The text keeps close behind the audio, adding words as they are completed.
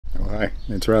Hi,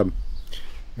 it's Rob,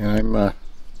 and I'm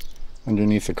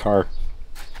underneath the car.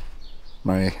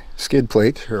 My skid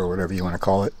plate, or whatever you want to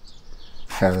call it,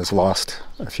 has lost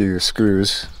a few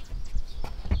screws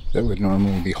that would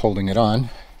normally be holding it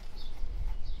on,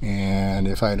 and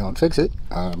if I don't fix it,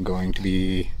 I'm going to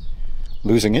be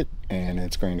losing it, and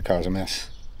it's going to cause a mess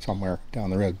somewhere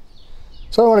down the road.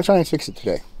 So I want to try and fix it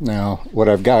today. Now, what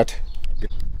I've got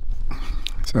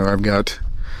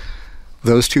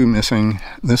those two missing.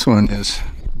 This one is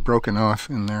broken off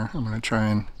in there. I'm going to try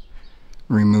and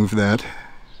remove that.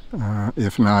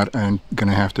 If not, I'm going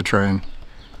to have to try and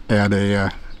add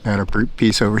a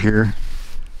piece over here.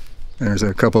 There's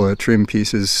a couple of trim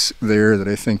pieces there that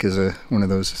I think is one of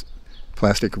those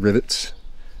plastic rivets.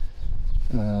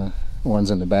 Ones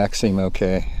in the back seem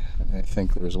okay. I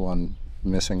think there's one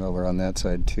missing over on that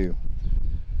side too.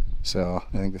 So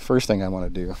I think the first thing I want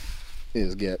to do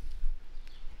is get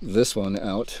this one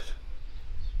out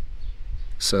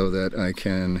so that I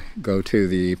can go to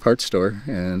the parts store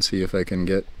and see if I can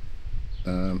get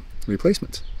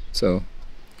replacements. So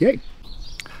yay.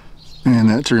 And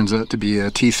that turns out to be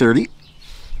a T30.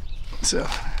 So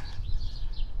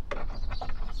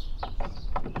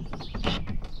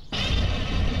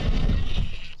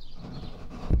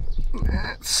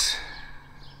let's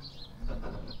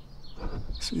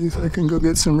see if I can go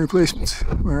get some replacements.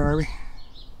 Where are we?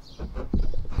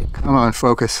 Come on,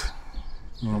 focus.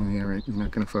 Oh, yeah, right, you're not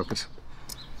going to focus.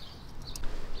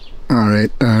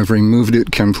 Alright, I've removed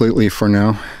it completely for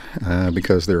now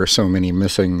because there are so many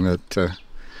missing that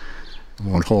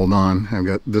won't hold on. I've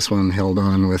got this one held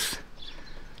on with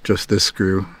just this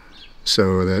screw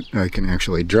so that I can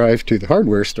actually drive to the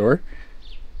hardware store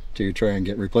to try and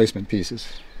get replacement pieces.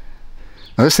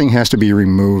 Now, this thing has to be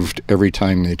removed every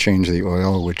time they change the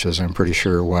oil, which is, I'm pretty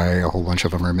sure, why a whole bunch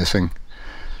of them are missing,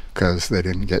 because they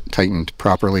didn't get tightened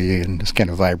properly and just kind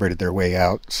of vibrated their way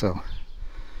out. So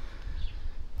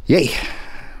yay.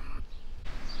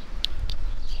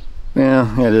 Well,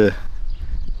 I had to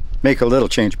make a little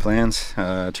change of plans.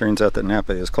 Turns out that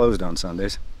Napa is closed on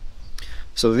Sundays.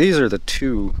 So these are the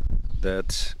two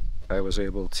that I was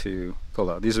able to pull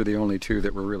out. These are the only two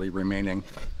that were really remaining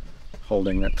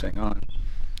holding that thing on.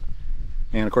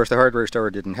 And of course the hardware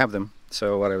store didn't have them,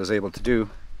 so what I was able to do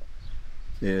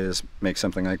is make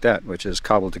something like that, which is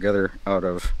cobbled together out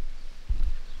of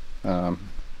a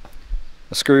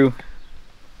screw,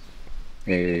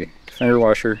 a fender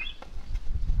washer,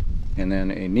 and then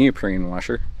a neoprene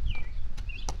washer.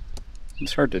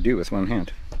 It's hard to do with one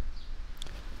hand.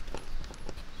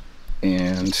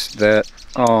 And that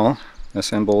all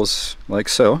assembles like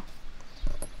so.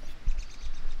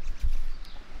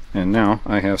 And now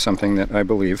I have something that I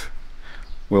believe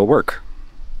will work.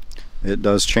 It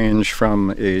does change from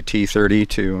a T30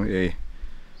 to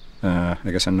I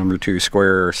guess a number 2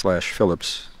 square /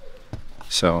 Phillips.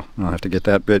 So I'll have to get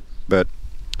that bit, but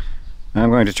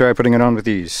I'm going to try putting it on with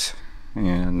these.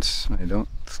 And I don't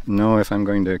know if I'm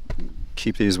going to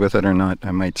keep these with it or not.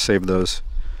 I might save those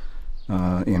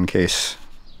in case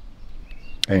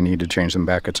I need to change them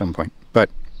back at some point.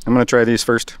 But I'm going to try these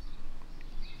first.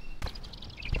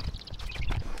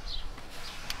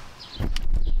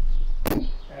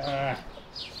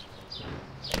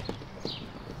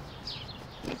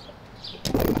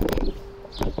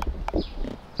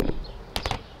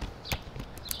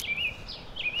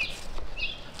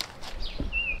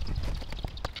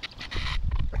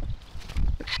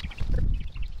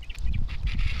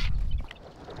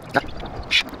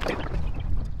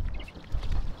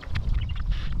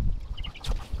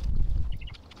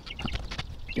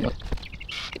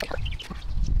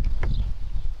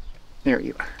 There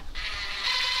you are.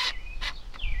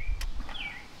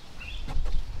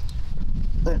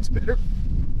 That's better.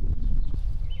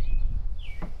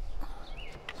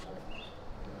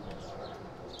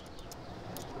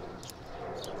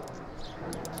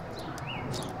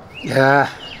 Yeah.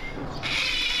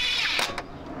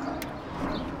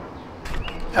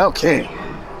 Okay.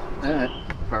 That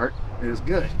part is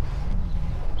good.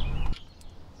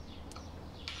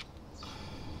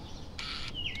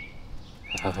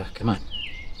 Come on.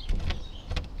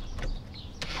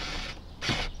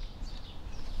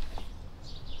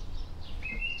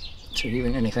 Is there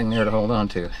even anything there to hold on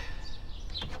to?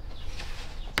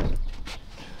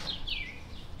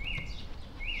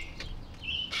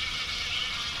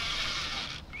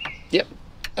 Yep.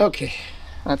 Okay.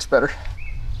 That's better.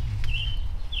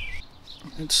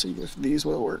 Let's see if these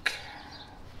will work.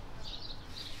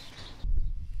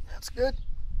 That's good.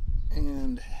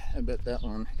 And I bet that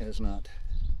one is not.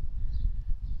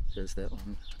 Because that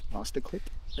one lost a clip,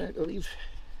 I believe.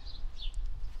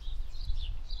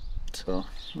 So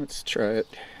let's try it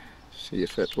see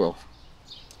if it will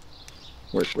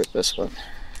work with this one.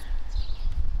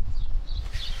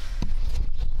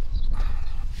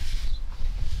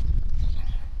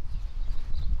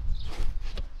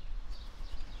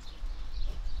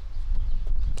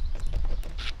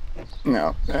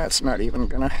 No, that's not even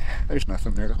gonna, there's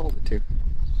nothing there to hold it to.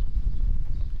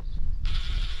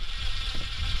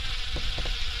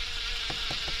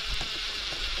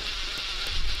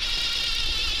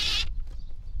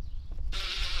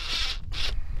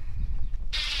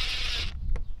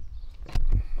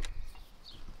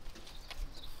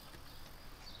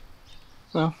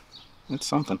 Well, it's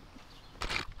something.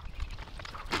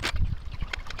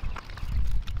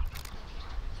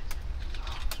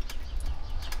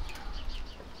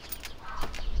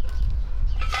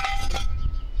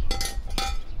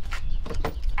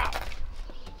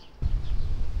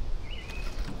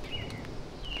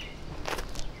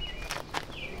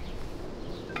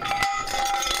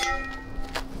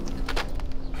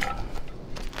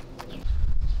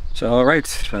 So,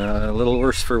 alright, a little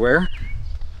worse for wear.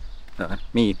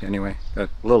 Me, anyway. Got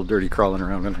a little dirty crawling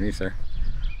around underneath there.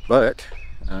 But,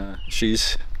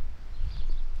 she's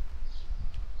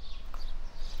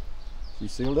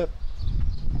sealed up.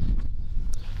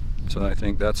 So I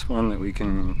think that's one that we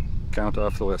can count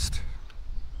off the list.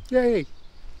 Yay!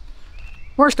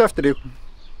 More stuff to do.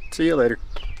 See you later.